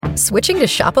Switching to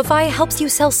Shopify helps you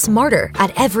sell smarter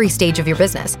at every stage of your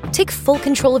business. Take full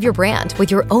control of your brand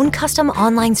with your own custom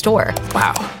online store.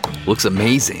 Wow, looks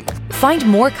amazing. Find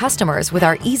more customers with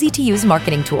our easy-to-use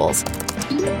marketing tools.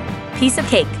 Piece of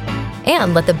cake.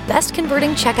 And let the best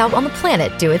converting checkout on the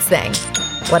planet do its thing.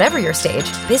 Whatever your stage,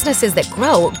 businesses that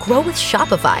grow with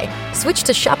Shopify. Switch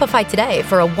to Shopify today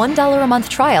for a $1 a month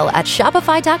trial at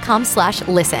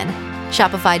shopify.com/listen.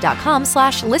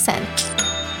 Shopify.com/listen.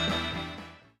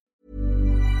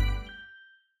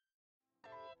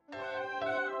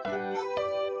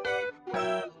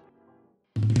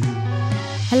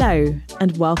 Hello,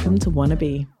 and welcome to Wanna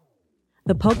Be,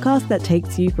 the podcast that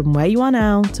takes you from where you are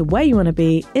now to where you want to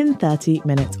be in 30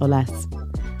 minutes or less.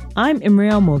 I'm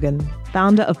Imriel Morgan,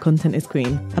 founder of Content is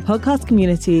Queen, a podcast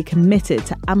community committed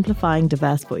to amplifying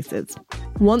diverse voices.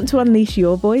 Want to unleash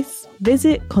your voice?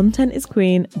 Visit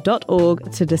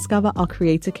contentisqueen.org to discover our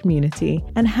creator community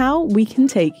and how we can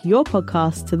take your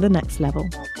podcast to the next level.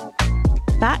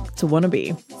 Back to Wanna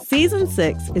Be. Season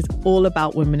 6 is all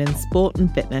about women in sport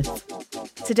and fitness.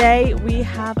 Today, we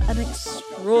have an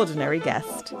extraordinary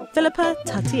guest, Philippa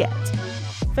Tuttiett.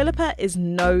 Philippa is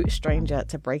no stranger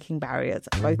to breaking barriers,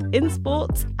 both in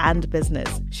sports and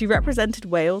business. She represented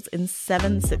Wales in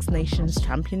 7 Six Nations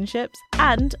Championships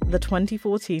and the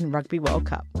 2014 Rugby World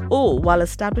Cup, all while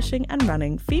establishing and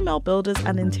running Female Builders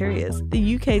and Interiors,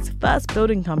 the UK's first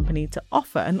building company to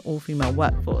offer an all-female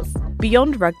workforce.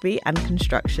 Beyond rugby and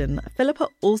construction, Philippa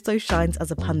also shines as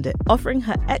a pundit, offering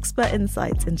her expert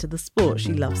insights into the sport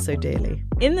she loves so dearly.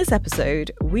 In this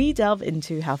episode, we delve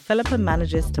into how Philippa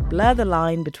manages to blur the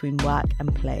line between work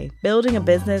and play, building a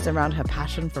business around her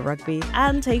passion for rugby,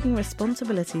 and taking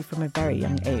responsibility from a very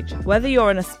young age. Whether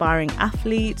you're an aspiring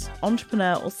athlete,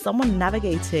 entrepreneur, or someone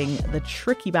navigating the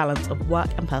tricky balance of work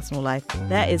and personal life,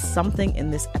 there is something in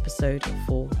this episode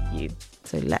for you.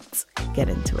 So let's get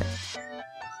into it.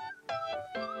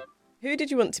 Who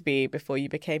did you want to be before you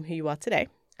became who you are today,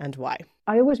 and why?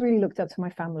 I always really looked up to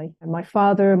my family. And my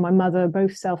father and my mother,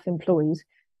 both self-employed.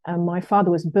 My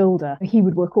father was a builder. He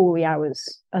would work all the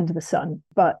hours under the sun.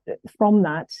 But from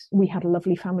that, we had a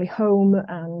lovely family home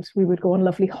and we would go on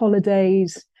lovely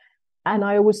holidays. And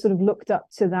I always sort of looked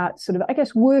up to that sort of, I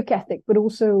guess, work ethic, but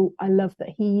also I loved that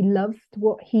he loved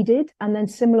what he did. And then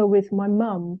similar with my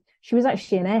mum, she was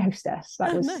actually an air hostess.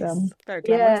 That was nice. Very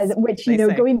glamorous, yeah, which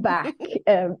going back,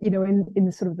 in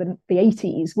the sort of the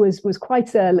 80s was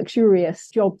quite a luxurious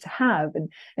job to have,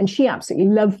 and she absolutely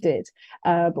loved it.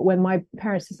 But when my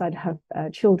parents decided to have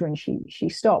children, she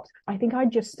stopped. I think I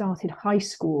just started high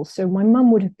school, so my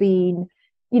mum would have been,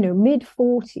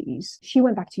 mid-40s. She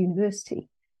went back to university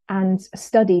and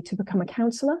studied to become a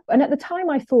counsellor. And at the time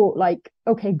I thought,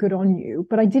 okay, good on you.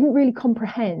 But I didn't really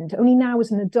comprehend, only now as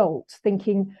an adult,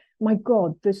 thinking, my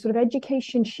God, the sort of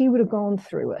education she would have gone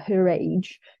through at her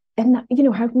age, and that,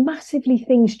 how massively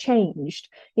things changed.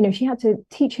 She had to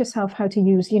teach herself how to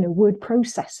use, word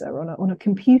processor on a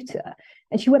computer.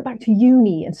 And she went back to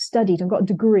uni and studied and got a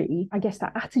degree. I guess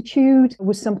that attitude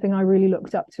was something I really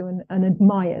looked up to and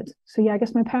admired. So yeah, I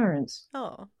guess my parents.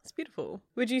 Oh, that's beautiful.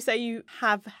 Would you say you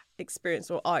have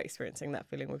experienced or are experiencing that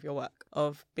feeling with your work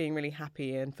of being really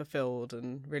happy and fulfilled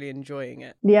and really enjoying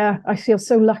it? Yeah, I feel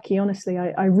so lucky, honestly.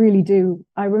 I really do.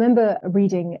 I remember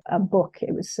reading a book.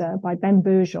 It was by Ben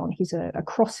Bergeron. He's a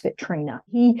CrossFit trainer.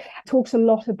 He talks a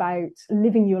lot about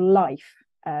living your life.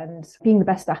 And being the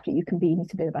best athlete you can be, you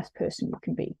need to be the best person you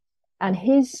can be. And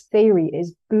his theory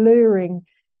is blurring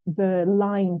the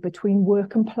line between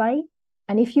work and play.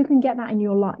 And if you can get that in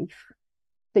your life,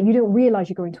 that you don't realize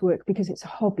you're going to work because it's a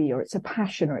hobby or it's a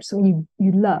passion or it's something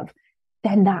you love,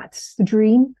 then that's the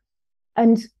dream.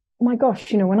 And my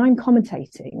gosh, when I'm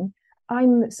commentating,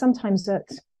 I'm sometimes at,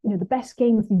 the best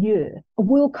game of the year, a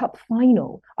World Cup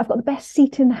final. I've got the best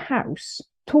seat in the house,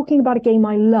 talking about a game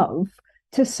I love,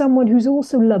 to someone who's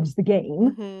also loves the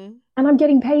game, and I'm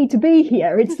getting paid to be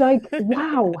here. It's like,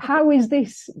 wow, how is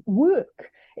this work?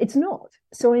 It's not.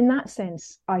 So in that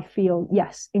sense, I feel,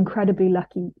 yes, incredibly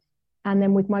lucky. And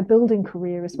then with my building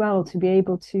career as well, to be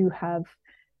able to have,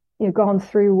 gone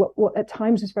through what at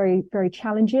times was very, very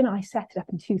challenging. I set it up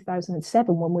in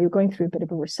 2007 when we were going through a bit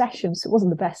of a recession. So it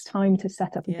wasn't the best time to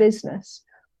set up a business.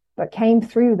 But came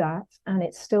through that, and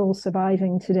it's still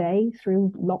surviving today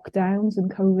through lockdowns and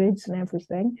COVIDs and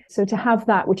everything. So to have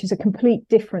that, which is a complete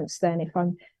difference then, if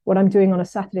what I'm doing on a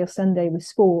Saturday or Sunday with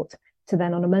sport, to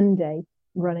then on a Monday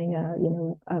running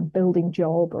a building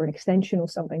job or an extension or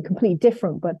something, completely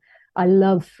different. But I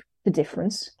love the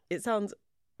difference. It sounds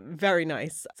very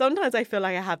nice. Sometimes I feel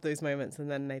like I have those moments and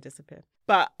then they disappear.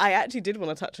 But I actually did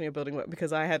want to touch on your building work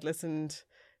because I had listened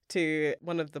to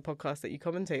one of the podcasts that you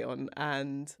commentate on,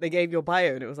 and they gave your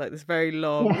bio, and it was like this very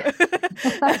long,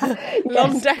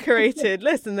 long decorated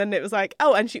list. And then it was like,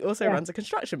 oh, and she also runs a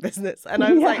construction business. And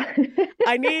I was like,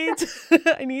 I need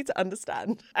to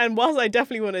understand. And whilst I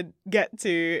definitely want to get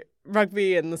to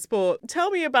rugby and the sport,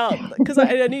 tell me about, because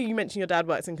I knew you mentioned your dad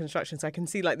works in construction, so I can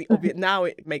see like the obvious, now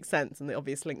it makes sense and the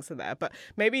obvious links are there, but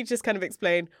maybe just kind of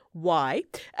explain why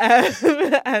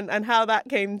and how that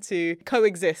came to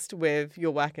coexist with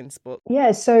your work in sport.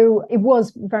 Yeah, so it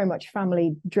was very much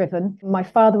family driven. My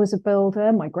father was a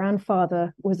builder, my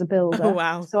grandfather was a builder. Oh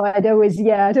wow. So I'd always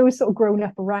sort of grown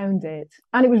up around it.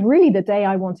 And it was really the day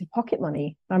I wanted pocket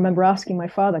money. I remember asking my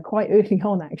father quite early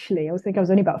on, actually. I was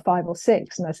only about 5 or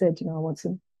 6, and I said, I want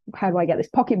some, how do I get this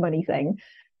pocket money thing?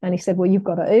 And he said, well, you've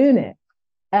got to earn it.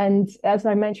 And as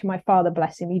I mentioned, my father,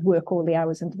 bless him, he'd work all the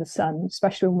hours under the sun,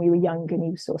 especially when we were young and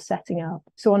he was sort of setting up.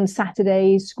 So on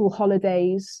Saturdays, school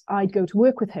holidays, I'd go to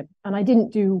work with him. And I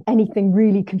didn't do anything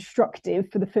really constructive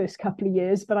for the first couple of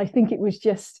years, but I think it was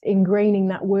just ingraining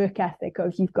that work ethic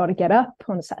of you've got to get up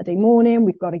on a Saturday morning,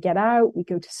 we've got to get out, we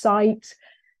go to site.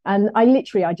 And I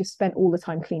just spent all the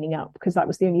time cleaning up, because that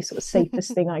was the only sort of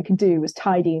safest thing I could do, was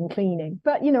tidying and cleaning.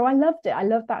 But, I loved it. I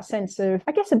loved that sense of,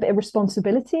 I guess, a bit of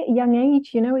responsibility at a young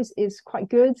age, is quite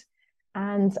good.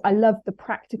 And I loved the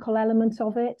practical element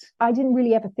of it. I didn't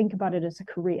really ever think about it as a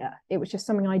career. It was just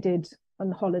something I did on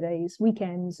the holidays,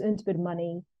 weekends, earned a bit of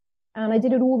money. And I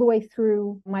did it all the way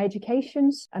through my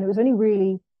education. And it was only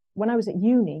really when I was at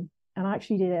uni, and I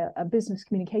actually did a business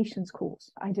communications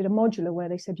course. I did a modular where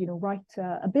they said, write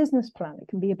a business plan. It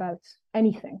can be about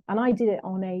anything. And I did it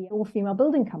on a all-female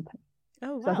building company.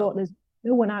 Oh, wow. So I thought, there's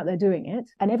no one out there doing it.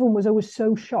 And everyone was always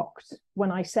so shocked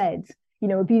when I said,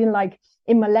 it'd be like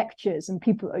in my lectures, and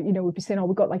people, would be saying, oh,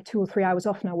 we've got like 2 or 3 hours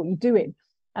off now. What are you doing?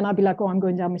 And I'd be like, oh, I'm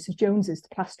going down Mrs. Jones's to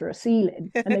plaster a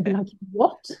ceiling. And they'd be like,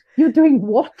 what? You're doing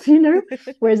what?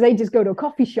 Whereas they just go to a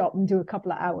coffee shop and do a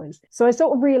couple of hours. So I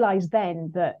sort of realized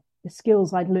then that the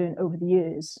skills I'd learned over the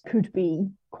years could be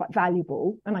quite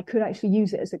valuable, and I could actually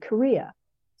use it as a career.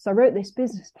 So I wrote this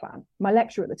business plan. My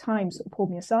lecturer at the time sort of pulled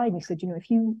me aside and he said,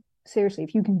 if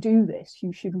you can do this,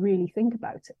 you should really think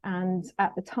about it. And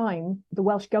at the time, the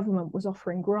Welsh government was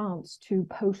offering grants to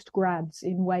postgrads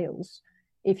in Wales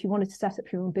if you wanted to set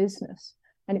up your own business.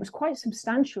 And it was quite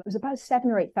substantial. It was about £7,000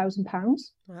 or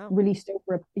 £8,000 released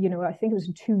over, I think it was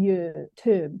a 2-year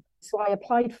term. So I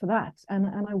applied for that and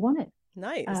I won it.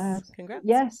 Nice. Congrats.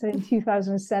 Yes, in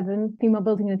 2007, Female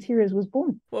Building and Interiors was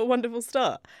born. What a wonderful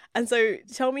start. And so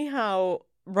tell me how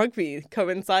rugby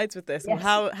coincides with this. Yes.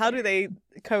 How do they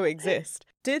coexist?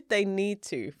 Did they need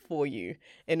to for you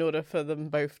in order for them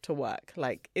both to work?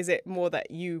 Like, is it more that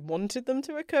you wanted them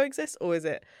to coexist, or is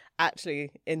it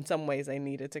actually in some ways they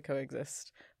needed to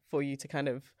coexist for you to kind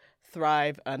of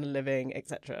thrive, earn a living,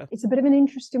 etc.? It's a bit of an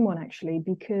interesting one, actually,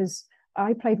 because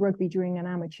I played rugby during an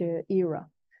amateur era.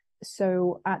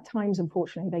 So at times,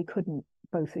 unfortunately, they couldn't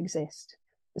both exist.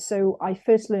 So I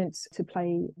first learned to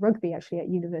play rugby actually at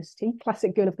university.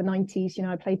 Classic girl of the 90s,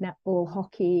 I played netball,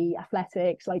 hockey,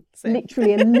 athletics, like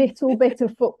literally a little bit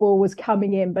of football was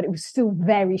coming in, but it was still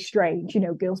very strange.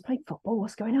 Girls playing football,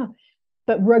 what's going on?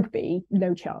 But rugby,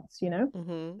 no chance,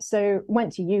 Mm-hmm. So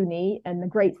went to uni, and the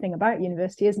great thing about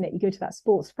university, isn't it? You go to that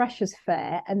sports freshers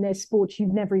fair and there's sports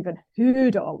you've never even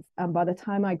heard of. And by the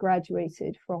time I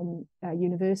graduated from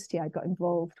university, I got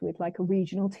involved with like a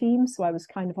regional team. So I was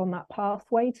kind of on that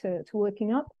pathway to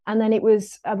working up. And then it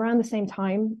was around the same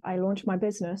time I launched my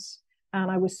business.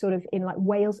 And I was sort of in like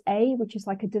Wales A, which is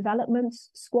like a development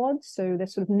squad. So they're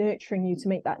sort of nurturing you to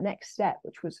make that next step,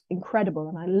 which was incredible.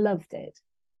 And I loved it.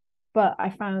 But I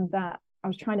found that I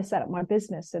was trying to set up my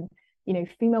business, and,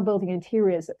 Female Building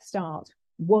Interiors at the start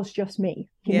was just me.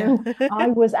 I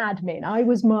was admin, I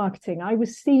was marketing, I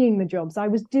was seeing the jobs, I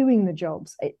was doing the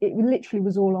jobs. It literally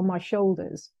was all on my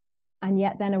shoulders. And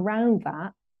yet then around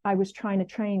that, I was trying to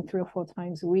train 3 or 4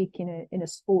 times a week in a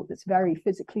sport that's very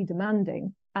physically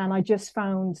demanding. And I just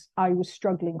found I was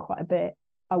struggling quite a bit.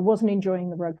 I wasn't enjoying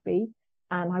the rugby.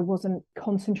 And I wasn't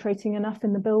concentrating enough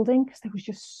in the building because there was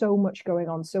just so much going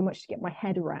on, so much to get my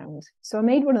head around. So I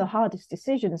made one of the hardest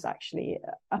decisions, actually,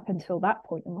 up until that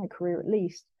point in my career, at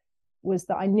least, was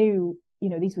that I knew,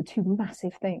 these were 2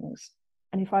 massive things.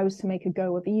 And if I was to make a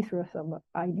go of either of them,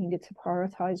 I needed to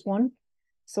prioritize one.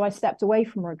 So I stepped away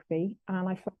from rugby and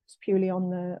I focused purely on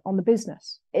the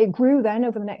business. It grew then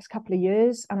over the next couple of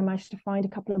years, and I managed to find a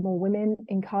couple of more women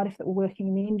in Cardiff that were working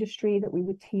in the industry that we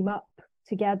would team up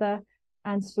together.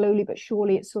 And slowly but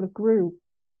surely it sort of grew.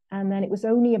 And then it was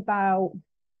only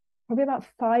probably about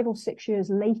 5 or 6 years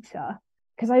later,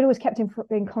 because I'd always kept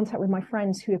in contact with my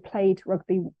friends who had played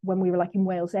rugby when we were like in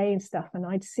Wales A and stuff. And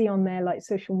I'd see on their like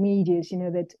social medias, you know,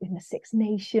 they'd in the Six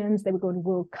Nations, they were going to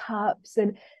World Cups.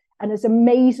 And as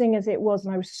amazing as it was,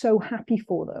 and I was so happy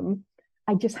for them,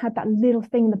 I just had that little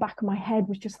thing in the back of my head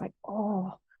was just like,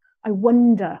 oh, I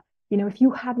wonder, you know, if you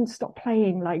hadn't stopped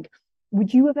playing, like,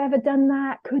 would you have ever done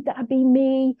that? Could that have been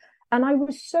me? And I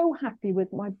was so happy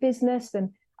with my business.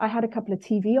 And I had a couple of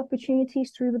TV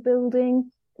opportunities through the building,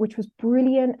 which was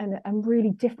brilliant and really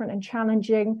different and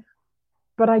challenging.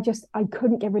 But I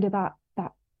couldn't get rid of that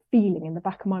feeling in the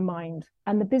back of my mind.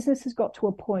 And the business has got to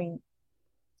a point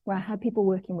where I had people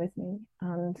working with me.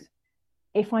 And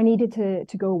if I needed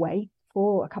to go away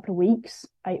for a couple of weeks,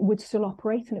 it would still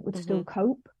operate and it would still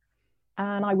cope.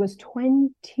 And I was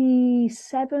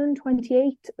 27,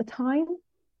 28 at the time.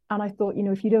 And I thought, you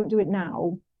know, if you don't do it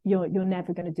now, you're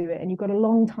never going to do it. And you've got a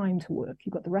long time to work.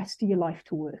 You've got the rest of your life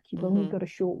to work. You've only got a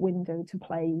short window to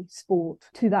play sport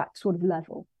to that sort of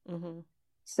level.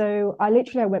 So I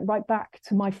went right back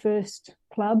to my first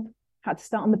club, had to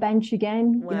start on the bench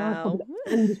again. Wow. You know, I was probably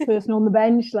the oldest person on the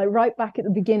bench, like right back at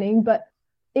the beginning. But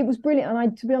it was brilliant.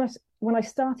 And to be honest, when I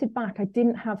started back, I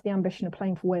didn't have the ambition of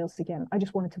playing for Wales again. I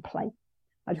just wanted to play.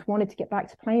 I just wanted to get back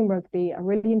to playing rugby. I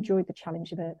really enjoyed the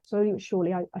challenge of it. Slowly but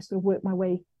surely, I sort of worked my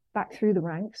way back through the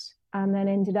ranks and then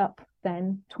ended up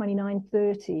then 29,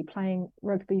 30 playing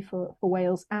rugby for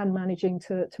Wales and managing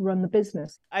to run the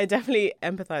business. I definitely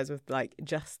empathize with like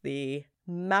just the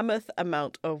mammoth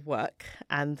amount of work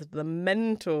and the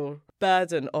mental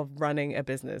burden of running a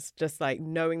business, just like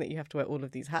knowing that you have to wear all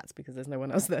of these hats because there's no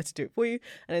one else there to do it for you.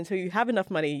 And until you have enough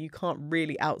money, you can't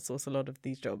really outsource a lot of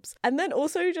these jobs. And then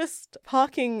also just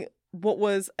parking what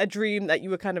was a dream that you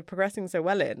were kind of progressing so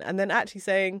well in and then actually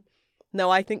saying, no,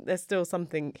 I think there's still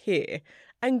something here.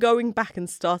 And going back and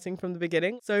starting from the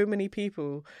beginning. So many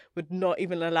people would not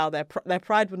even allow their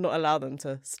pride would not allow them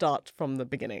to start from the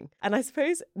beginning. And I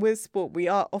suppose with sport, we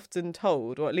are often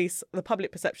told, or at least the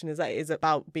public perception is that it is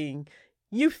about being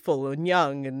youthful and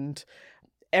young and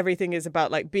everything is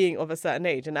about like being of a certain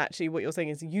age. And actually what you're saying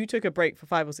is you took a break for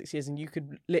 5 or 6 years and you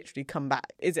could literally come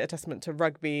back. Is it a testament to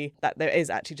rugby that there is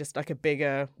actually just like a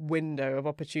bigger window of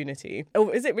opportunity?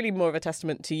 Or is it really more of a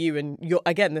testament to you and your,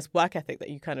 again, this work ethic that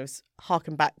you kind of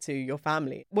harken back to your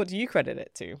family? What do you credit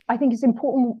it to? I think it's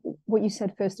important what you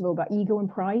said, first of all, about ego and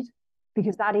pride,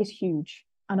 because that is huge.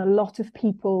 And a lot of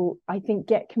people, I think,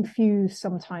 get confused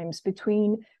sometimes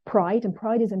between pride, and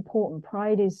pride is important.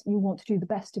 Pride is you want to do the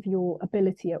best of your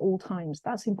ability at all times.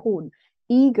 That's important.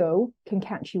 Ego can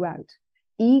catch you out.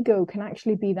 Ego can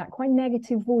actually be that quite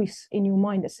negative voice in your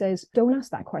mind that says, don't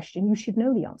ask that question. You should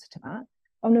know the answer to that.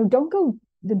 Oh, no, don't go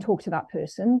and talk to that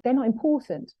person. They're not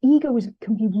important. Ego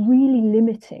can be really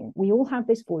limiting. We all have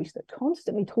this voice that's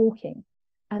constantly talking.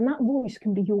 And that voice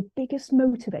can be your biggest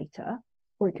motivator,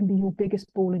 or it can be your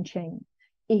biggest ball and chain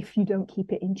if you don't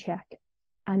keep it in check.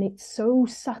 And it's so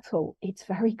subtle. It's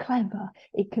very clever.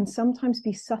 It can sometimes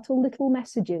be subtle little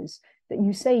messages that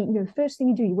you say, you know, the first thing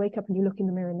you do, you wake up and you look in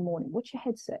the mirror in the morning. What's your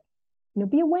head say? You know,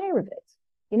 be aware of it.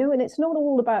 You know, and it's not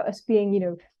all about us being, you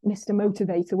know, Mr.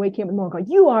 Motivator, waking up in the morning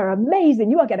going, you are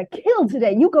amazing. You are going to kill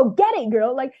today. You go get it,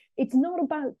 girl. Like, it's not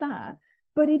about that.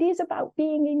 But it is about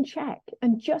being in check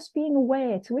and just being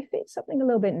aware to if it's something a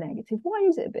little bit negative, why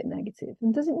is it a bit negative?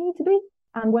 And does it need to be?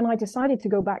 And when I decided to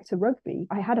go back to rugby,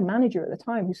 I had a manager at the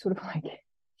time who sort of like,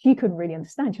 she couldn't really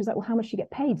understand. She was like, well, how much do you get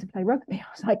paid to play rugby?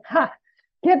 I was like,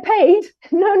 get paid?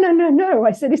 No.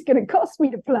 I said, it's going to cost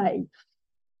me to play.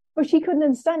 But she couldn't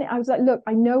understand it. I was like, look,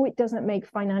 I know it doesn't make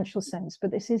financial sense,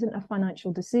 but this isn't a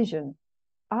financial decision.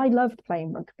 I loved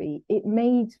playing rugby. It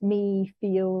made me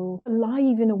feel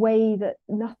alive in a way that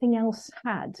nothing else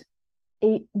had.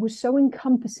 It was so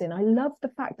encompassing. I loved the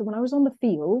fact that when I was on the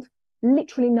field,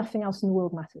 literally nothing else in the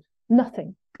world mattered.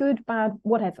 Nothing. Good, bad,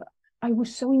 whatever. I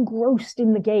was so engrossed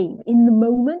in the game, in the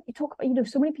moment. You talk about, you know,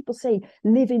 so many people say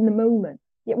live in the moment,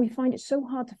 yet we find it so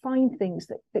hard to find things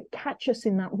that catch us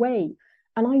in that way.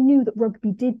 And I knew that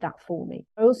rugby did that for me.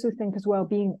 I also think as well,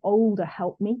 being older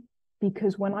helped me.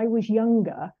 Because when I was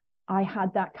younger, I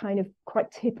had that kind of quite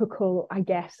typical, I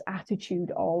guess,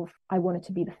 attitude of I wanted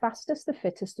to be the fastest, the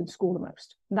fittest, and score the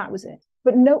most. That was it.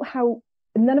 But note how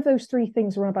none of those three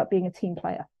things were about being a team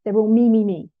player. They were all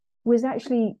me. Was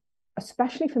actually,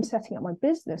 especially from setting up my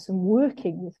business and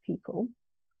working with people,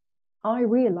 I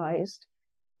realized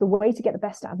the way to get the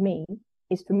best out of me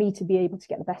is for me to be able to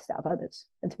get the best out of others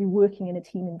and to be working in a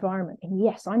team environment. And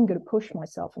yes, I'm going to push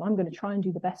myself and I'm going to try and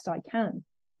do the best I can.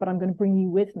 But I'm going to bring you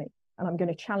with me and I'm going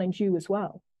to challenge you as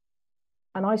well.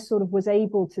 And I sort of was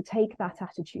able to take that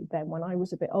attitude then when I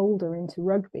was a bit older into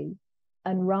rugby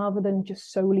And rather than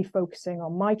just solely focusing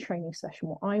on my training session,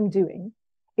 what I'm doing,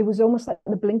 it was almost like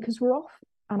the blinkers were off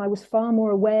and I was far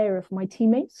more aware of my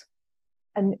teammates.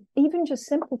 And even just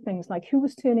simple things like who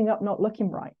was turning up not looking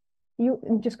right.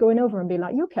 And just going over and being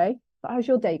like, you okay? How's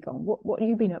your day gone? What have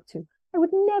you been up to? I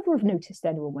would never have noticed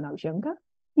anyone when I was younger.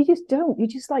 You just don't. You're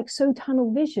just like so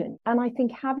tunnel vision. And I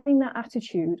think having that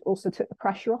attitude also took the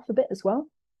pressure off a bit as well,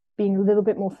 being a little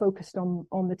bit more focused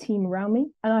on the team around me.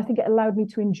 And I think it allowed me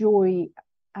to enjoy.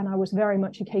 And I was very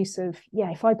much a case of,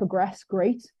 yeah, if I progress,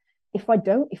 great. If I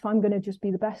don't, if I'm going to just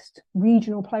be the best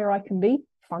regional player I can be,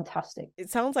 fantastic. It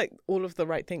sounds like all of the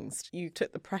right things. You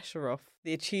took the pressure off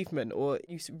the achievement, or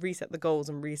you reset the goals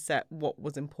and reset what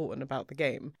was important about the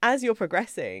game. As you're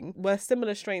progressing, were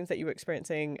similar strains that you were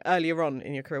experiencing earlier on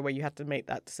in your career where you had to make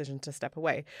that decision to step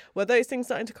away? Were those things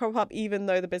starting to crop up even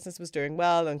though the business was doing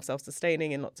well and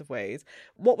self-sustaining in lots of ways?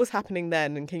 What was happening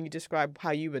then, and can you describe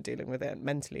how you were dealing with it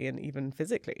mentally and even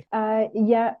physically?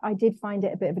 Yeah, I did find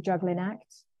it a bit of a juggling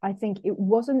act. I think it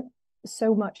wasn't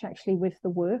so much actually with the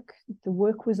work. The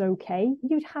work was okay.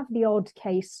 You'd have the odd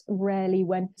case rarely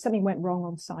when something went wrong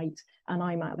on site and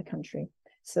I'm out of the country.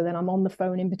 So then I'm on the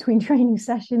phone in between training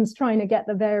sessions trying to get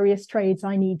the various trades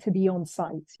I need to be on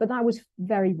site. But that was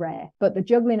very rare. But the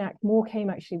juggling act more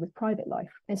came actually with private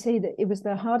life. And say that it was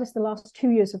the hardest the last 2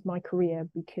 years of my career,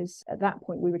 because at that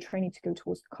point we were training to go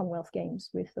towards the Commonwealth Games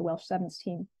with the Welsh Sevens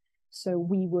team. So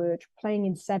we were playing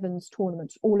in sevens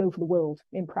tournaments all over the world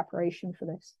in preparation for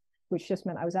this, which just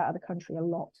meant I was out of the country a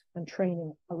lot and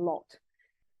training a lot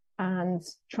and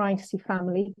trying to see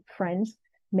family, friends,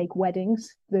 make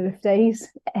weddings, birthdays,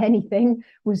 anything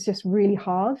was just really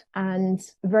hard and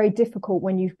very difficult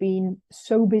when you've been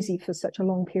so busy for such a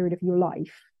long period of your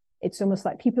life. It's almost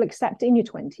like people accept in your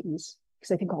 20s because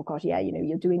they think, oh God, yeah, you know,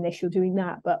 you're doing this, you're doing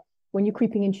that. But when you're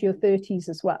creeping into your 30s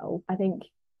as well, I think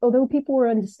although people were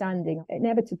understanding,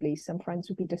 inevitably some friends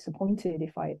would be disappointed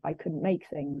if I couldn't make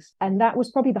things. And that was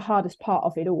probably the hardest part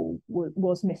of it all,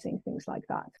 was missing things like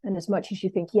that. And as much as you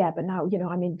think, yeah, but now, you know,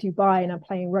 I'm in Dubai and I'm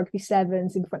playing rugby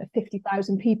sevens in front of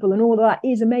 50,000 people and all of that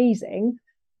is amazing.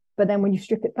 But then when you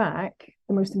strip it back,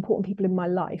 the most important people in my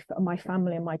life are my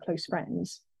family and my close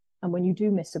friends. And when you do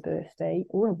miss a birthday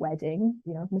or a wedding,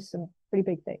 you know, I've missed some pretty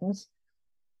big things,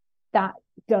 that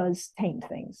does taint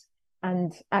things.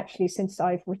 And actually, since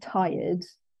I've retired,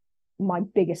 my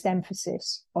biggest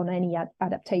emphasis on any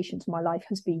adaptation to my life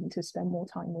has been to spend more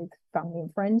time with family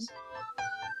and friends.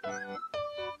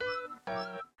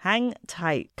 Hang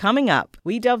tight. Coming up,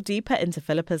 we delve deeper into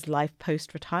Philippa's life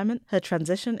post-retirement, her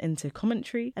transition into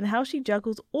commentary, and how she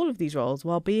juggles all of these roles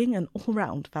while being an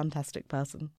all-round fantastic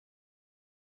person.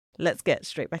 Let's get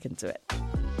straight back into it.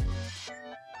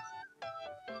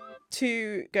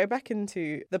 To go back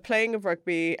into the playing of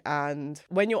rugby, and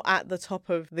when you're at the top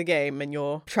of the game and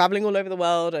you're traveling all over the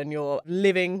world and you're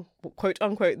living, quote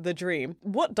unquote, the dream,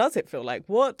 what does it feel like?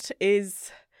 What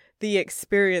is the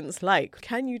experience like?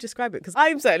 Can you describe it? Because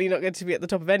I'm certainly not going to be at the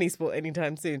top of any sport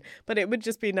anytime soon, but it would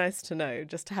just be nice to know,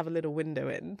 just to have a little window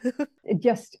in.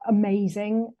 Just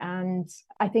amazing. And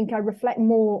I think I reflect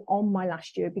more on my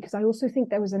last year because I also think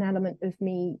there was an element of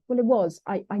me, well, it was,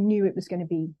 I knew it was going to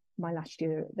be my last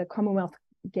year. The Commonwealth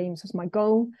Games was my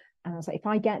goal. And I was like, if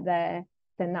I get there,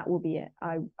 then that will be it.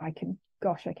 I can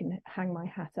hang my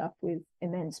hat up with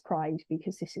immense pride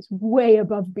because this is way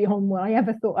above beyond what I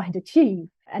ever thought I'd achieve.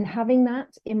 And having that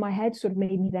in my head sort of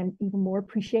made me then even more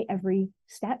appreciate every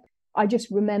step. I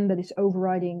just remember this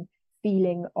overriding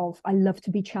feeling of I love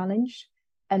to be challenged.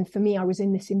 And for me, I was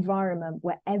in this environment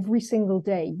where every single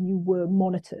day you were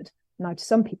monitored. Now, to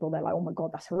some people, they're like, oh my God,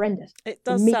 that's horrendous. It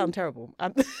does sound terrible.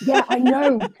 Yeah, I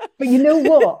know. But you know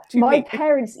what? My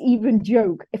parents even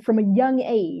joke from a young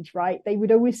age, right? They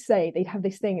would always say, they'd have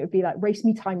this thing. It would be like, race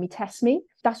me, time me, test me.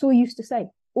 That's all I used to say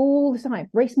all the time.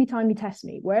 Race me, time me, test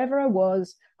me. Wherever I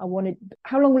was, I wanted,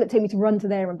 how long will it take me to run to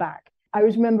there and back? I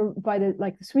always remember by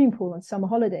the swimming pool on summer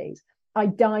holidays,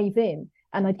 I'd dive in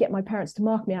and I'd get my parents to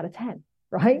mark me out of 10.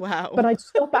 Right? Wow. But I'd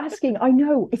stop asking. I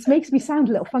know it makes me sound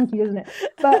a little funky, doesn't it?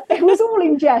 But it was all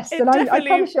in jest, and I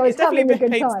promise you, I was having a good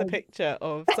time. It definitely paints the picture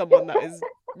of someone that is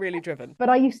really driven. But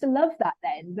I used to love that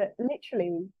then. That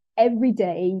literally every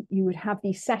day you would have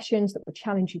these sessions that would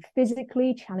challenge you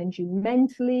physically, challenge you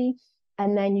mentally,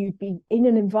 and then you'd be in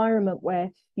an environment where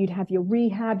you'd have your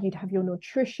rehab, you'd have your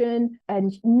nutrition,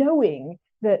 and knowing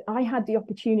that I had the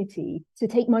opportunity to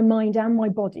take my mind and my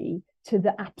body to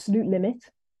the absolute limit.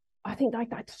 I think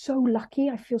that's so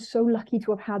lucky. I feel so lucky to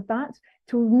have had that,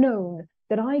 to have known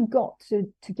that I got to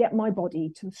get my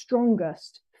body to the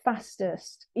strongest,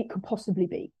 fastest it could possibly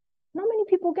be. Not many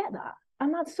people get that.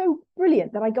 And that's so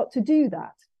brilliant that I got to do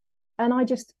that. And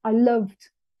I loved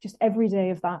just every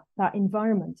day of that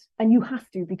environment. And you have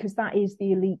to, because that is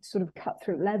the elite sort of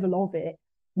cutthroat level of it.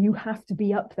 You have to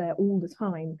be up there all the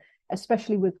time,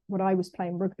 especially with what I was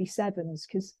playing, rugby sevens,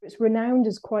 because it's renowned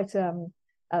as quite a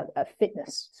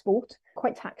fitness sport,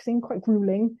 quite taxing, quite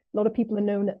grueling. A lot of people are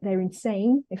known that they're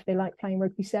insane if they like playing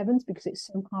rugby sevens because it's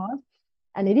so hard.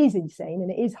 And it is insane and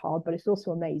it is hard, but it's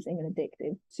also amazing and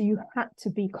addictive. So you had to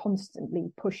be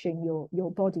constantly pushing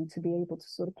your body to be able to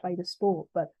sort of play the sport.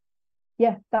 But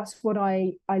yeah, that's what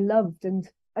I loved. And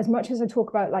as much as I talk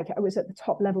about, like, I was at the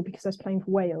top level because I was playing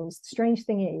for Wales, the strange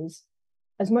thing is,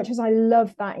 as much as I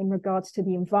love that in regards to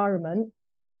the environment,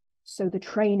 so the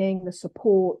training, the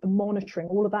support, the monitoring,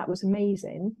 all of that was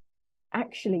amazing.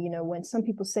 Actually, you know, when some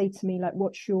people say to me, like,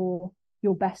 what's your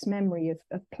best memory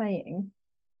of playing?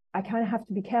 I kind of have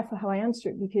to be careful how I answer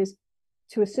it, because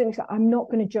to a certain extent, I'm not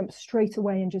going to jump straight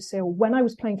away and just say, oh, when I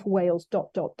was playing for Wales, ...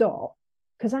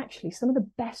 Because actually, some of the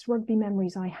best rugby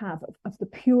memories I have of the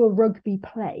pure rugby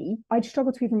play, I'd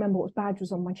struggle to even remember what badge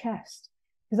was on my chest,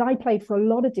 because I played for a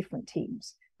lot of different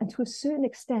teams. And to a certain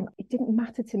extent, it didn't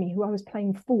matter to me who I was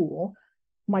playing for.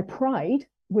 My pride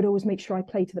would always make sure I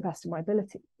played to the best of my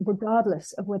ability,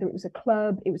 regardless of whether it was a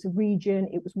club, it was a region,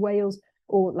 it was Wales,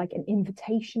 or like an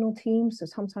invitational team. So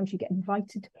sometimes you get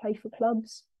invited to play for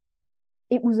clubs.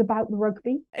 It was about the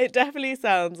rugby. It definitely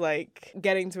sounds like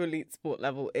getting to elite sport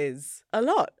level is a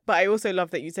lot. But I also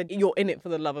love that you said you're in it for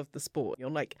the love of the sport. You're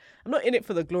like, I'm not in it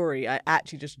for the glory. I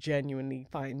actually just genuinely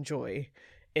find joy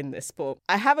in this sport.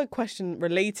 I have a question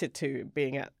related to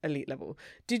being at elite level.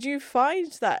 Did you find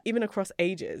that even across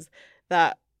ages,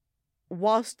 that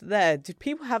whilst there, did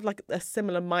people have like a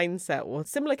similar mindset or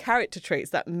similar character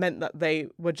traits that meant that they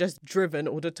were just driven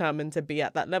or determined to be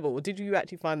at that level? Or did you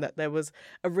actually find that there was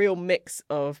a real mix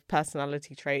of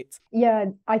personality traits? Yeah,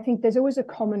 I think there's always a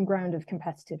common ground of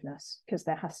competitiveness, because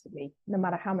there has to be, no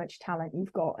matter how much talent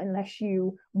you've got. Unless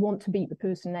you want to beat the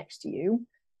person next to you,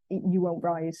 you won't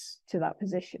rise to that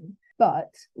position.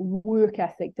 But work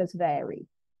ethic does vary,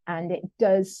 and it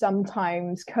does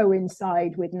sometimes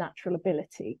coincide with natural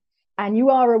ability. And you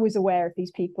are always aware of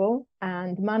these people,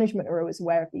 and management are always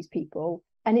aware of these people.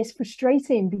 And it's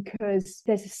frustrating because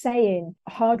there's a saying,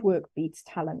 hard work beats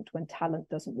talent when talent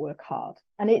doesn't work hard.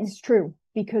 And it is true,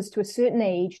 because to a certain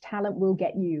age, talent will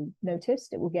get you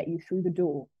noticed. It will get you through the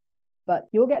door. But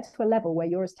you'll get to a level where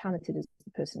you're as talented as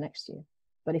the person next to you.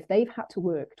 But if they've had to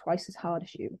work twice as hard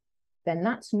as you, then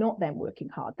that's not them working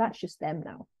hard. That's just them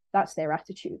now. That's their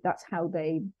attitude. That's how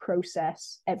they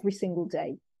process every single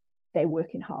day. They're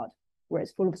working hard.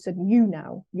 Whereas all of a sudden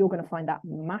you're going to find that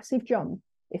massive jump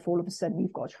if all of a sudden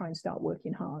you've got to try and start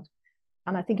working hard.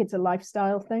 And I think it's a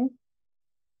lifestyle thing.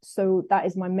 So that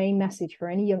is my main message for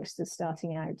any youngsters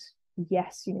starting out.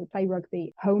 Yes, play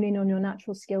rugby, hone in on your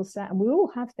natural skill set. And we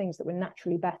all have things that we're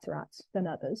naturally better at than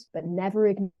others, but never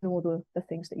ignore the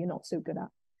things that you're not so good at,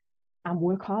 and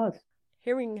work hard.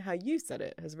 Hearing how you said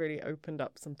it has really opened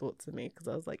up some thoughts in me, because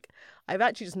I was like, I've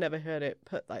actually just never heard it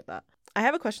put like that. I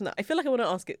have a question that I feel like I want to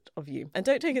ask it of you, and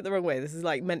don't take it the wrong way. This is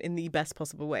like meant in the best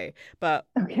possible way, but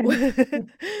okay.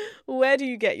 Where do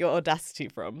you get your audacity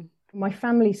from? My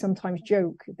family sometimes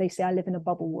joke. They say I live in a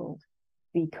bubble world,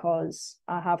 because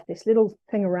I have this little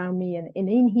thing around me, and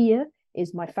in here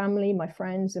is my family, my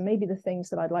friends, and maybe the things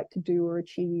that I'd like to do or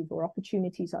achieve, or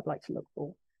opportunities I'd like to look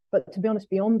for. But to be honest,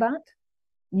 beyond that,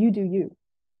 you do you.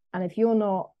 And if you're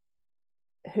not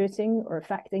hurting or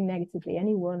affecting negatively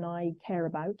anyone I care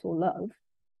about or love,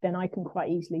 then I can quite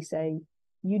easily say,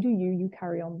 you do you, you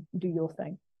carry on, do your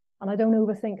thing. And I don't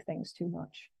overthink things too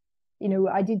much.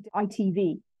 I did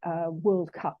ITV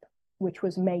World Cup, which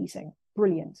was amazing,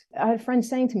 brilliant. I had friends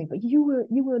saying to me, but you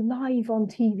were live on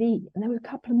TV and there were a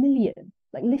couple of million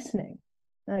like listening.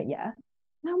 Yeah.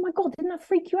 Oh my God, didn't that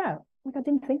freak you out? Like, I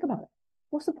didn't think about it.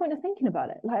 What's the point of thinking about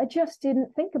it? Like, I just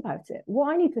didn't think about it.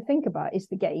 What I need to think about is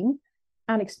the game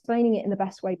and explaining it in the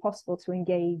best way possible to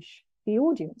engage the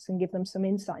audience and give them some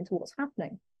insight into what's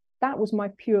happening. That was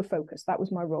my pure focus. That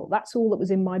was my role. That's all that was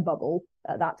in my bubble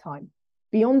at that time.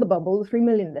 Beyond the bubble, the 3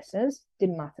 million listeners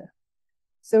didn't matter.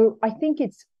 So I think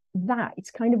it's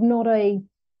kind of not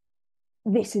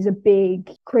this is a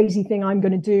big, crazy thing I'm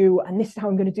going to do, and this is how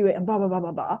I'm going to do it, and blah, blah, blah,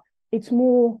 blah, blah. It's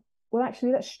more, well,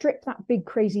 actually, let's strip that big,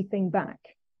 crazy thing back.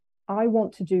 I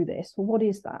want to do this. Well, what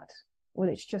is that? Well,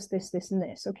 it's just this, this, and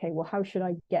this. Okay, well, how should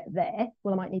I get there?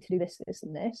 Well, I might need to do this, this,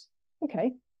 and this.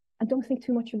 Okay. And don't think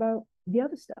too much about the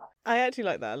other stuff. I actually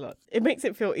like that a lot. It makes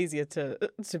it feel easier to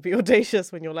be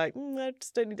audacious when you're like, I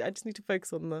just need to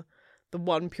focus on the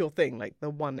one pure thing, like the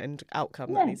one end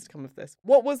outcome that needs to come of this.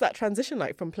 What was that transition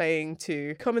like from playing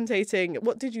to commentating?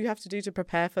 What did you have to do to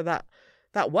prepare for that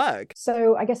that work?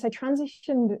 So I guess I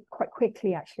transitioned quite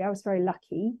quickly, actually. I was very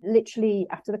lucky. Literally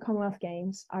after the Commonwealth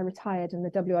Games, I retired, and the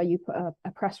WRU put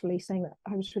a press release saying that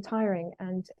I was retiring,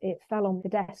 and it fell on the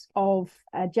desk of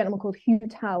a gentleman called Hugh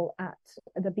Towell at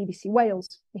the BBC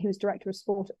Wales. He was director of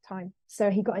sport at the time. So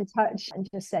he got in touch and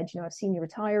just said, I've seen you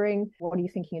retiring. What are you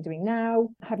thinking of doing now?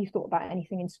 Have you thought about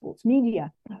anything in sports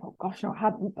media? I thought, gosh, no, I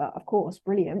hadn't, but of course,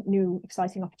 brilliant, new,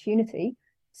 exciting opportunity.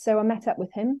 So I met up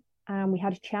with him and we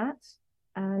had a chat.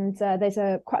 And there's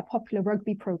quite a popular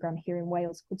rugby program here in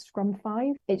Wales called Scrum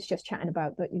 5. It's just chatting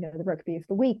about the rugby of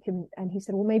the week. And he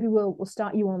said, well, maybe we'll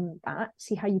start you on that,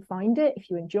 see how you find it, if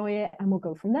you enjoy it, and we'll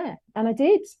go from there. And I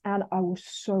did. And I was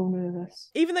so nervous.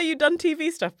 Even though you'd done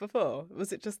TV stuff before,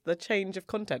 was it just the change of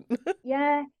content?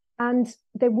 Yeah. And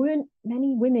there weren't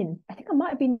many women. I think I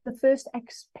might have been the first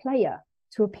ex-player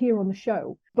to appear on the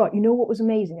show. But you know what was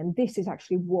amazing? And this is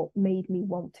actually what made me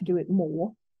want to do it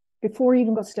more. Before I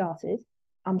even got started,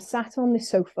 I'm sat on this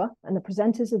sofa and the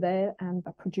presenters are there, and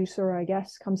a producer, I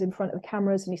guess, comes in front of the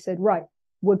cameras and he said, right,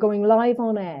 we're going live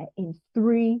on air in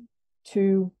 3,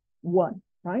 2, 1,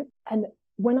 right? And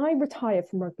when I retired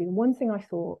from rugby, the one thing I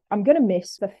thought, I'm going to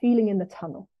miss the feeling in the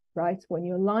tunnel, right? When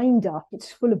you're lined up,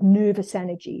 it's full of nervous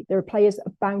energy. There are players that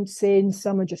are bouncing,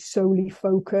 some are just solely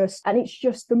focused. And it's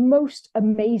just the most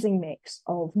amazing mix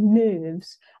of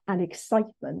nerves and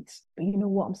excitement. But you know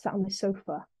what? I'm sat on this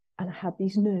sofa and I had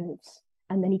these nerves.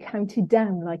 And then he counted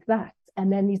down like that.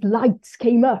 And then these lights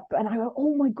came up and I went,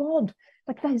 oh my God,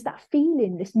 like there's that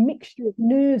feeling, this mixture of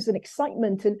nerves and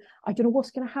excitement. And I don't know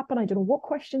what's going to happen. I don't know what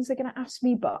questions they're going to ask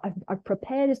me, but I've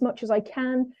prepared as much as I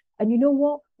can. And you know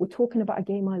what? We're talking about a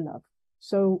game I love.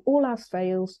 So all else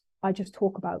fails, I just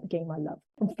talk about the game I love.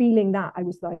 And feeling that, I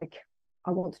was like,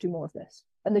 I want to do more of this.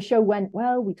 And the show went,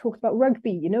 well, we talked about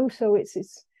rugby, so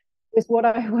it's what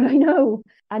I know.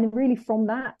 And really from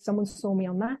that, someone saw me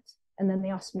on that. And then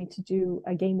they asked me to do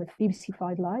a game with BBC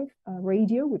 5 Live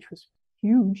radio, which was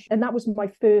huge. And that was my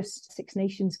first Six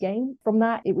Nations game. From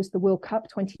that, it was the World Cup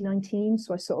 2019.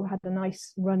 So I sort of had a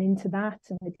nice run into that,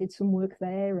 and I did some work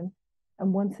there, and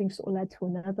one thing sort of led to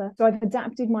another. So I've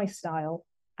adapted my style,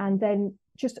 and then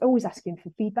just always asking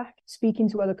for feedback, speaking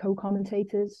to other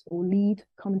co-commentators or lead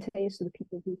commentators, so the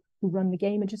people who run the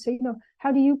game, and just say,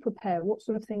 how do you prepare? What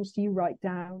sort of things do you write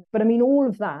down? But I mean, all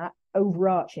of that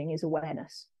overarching is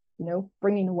awareness.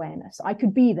 Bringing awareness. I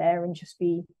could be there and just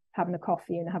be having a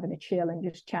coffee and having a chill and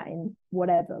just chatting,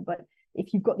 whatever. But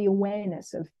if you've got the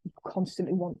awareness of you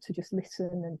constantly want to just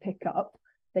listen and pick up,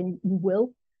 then you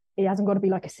will. It hasn't got to be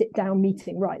like a sit down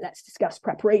meeting, right? Let's discuss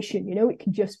preparation. It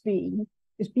can just be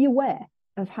aware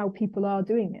of how people are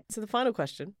doing it. So the final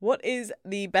question, what is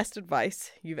the best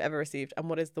advice you've ever received, and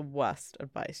what is the worst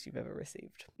advice you've ever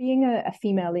received? Being a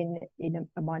female in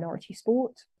a minority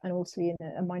sport, and also in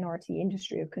a minority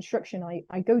industry of construction,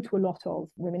 I go to a lot of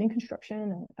women in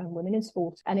construction and women in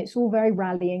sport, and it's all very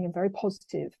rallying and very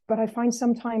positive. But I find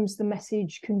sometimes the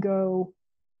message can go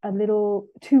a little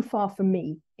too far for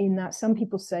me, in that some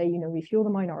people say, if you're the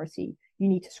minority, you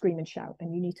need to scream and shout,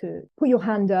 and you need to put your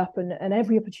hand up, and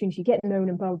every opportunity, get known,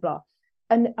 and blah, blah, blah.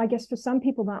 And I guess for some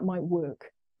people that might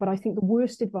work. But I think the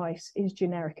worst advice is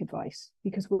generic advice,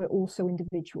 because we're all so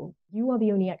individual. You are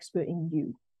the only expert in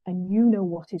you, and you know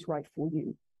what is right for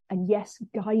you. And yes,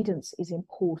 guidance is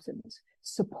important.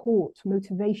 Support,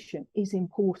 motivation is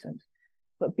important.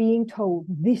 But being told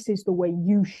this is the way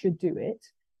you should do it,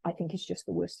 I think is just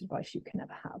the worst advice you can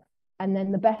ever have. And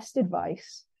then the best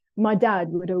advice, my dad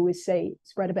would always say,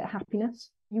 spread a bit of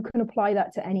happiness. You can apply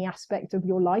that to any aspect of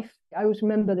your life. I always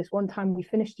remember this one time we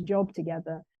finished a job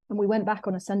together, and we went back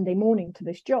on a Sunday morning to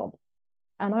this job.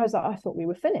 And I was like, I thought we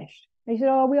were finished. And he said,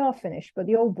 oh, we are finished, but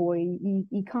the old boy,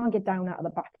 he can't get down out of the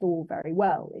back door very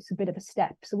well. It's a bit of a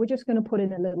step. So we're just going to put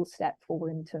in a little step for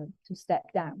him to step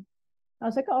down. I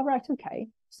was like, oh, right, okay.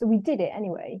 So we did it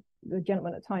anyway. The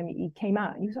gentleman at the time, he came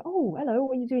out and he was like, oh, hello,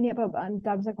 what are you doing here? And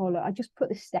Dad was like, oh, look, I just put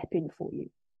this step in for you.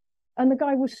 And the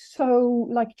guy was so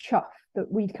chuffed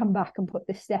that we'd come back and put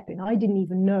this step in. I didn't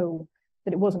even know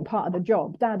that it wasn't part of the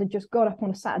job. Dad had just got up on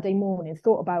a Saturday morning,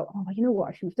 thought about, oh, you know what,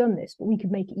 I should have done this, but we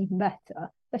could make it even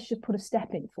better. Let's just put a step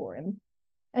in for him.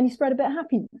 And he spread a bit of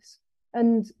happiness.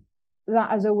 And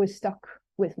that has always stuck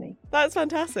with me. That's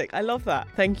fantastic. I love that.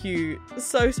 Thank you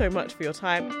so much for your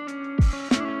time.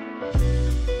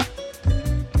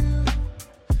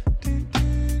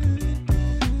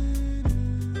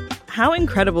 How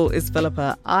incredible is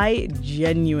Philippa? I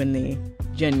genuinely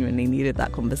needed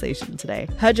that conversation today.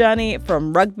 Her journey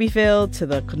from rugby field to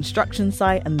the construction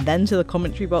site and then to the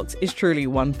commentary box is truly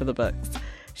one for the books.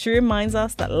 She reminds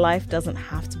us that life doesn't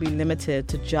have to be limited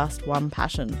to just one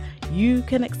passion. You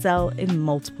can excel in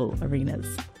multiple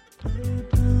arenas.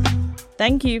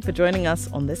 Thank you for joining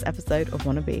us on this episode of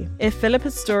Wanna Be. If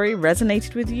Philippa's story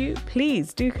resonated with you,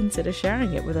 please do consider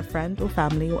sharing it with a friend or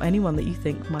family or anyone that you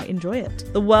think might enjoy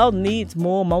it. The world needs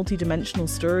more multidimensional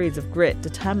stories of grit,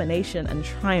 determination, and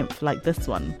triumph like this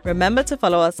one. Remember to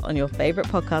follow us on your favourite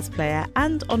podcast player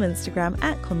and on Instagram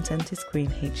at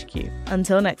ContentIsQueenHQ.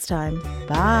 Until next time,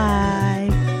 bye!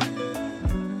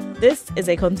 This is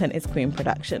a Content is Queen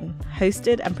production,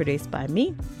 hosted and produced by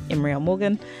me, Imriel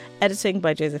Morgan, editing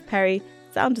by Joseph Perry,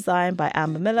 sound design by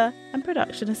Amber Miller, and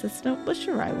production assistant was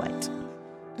Shirai White.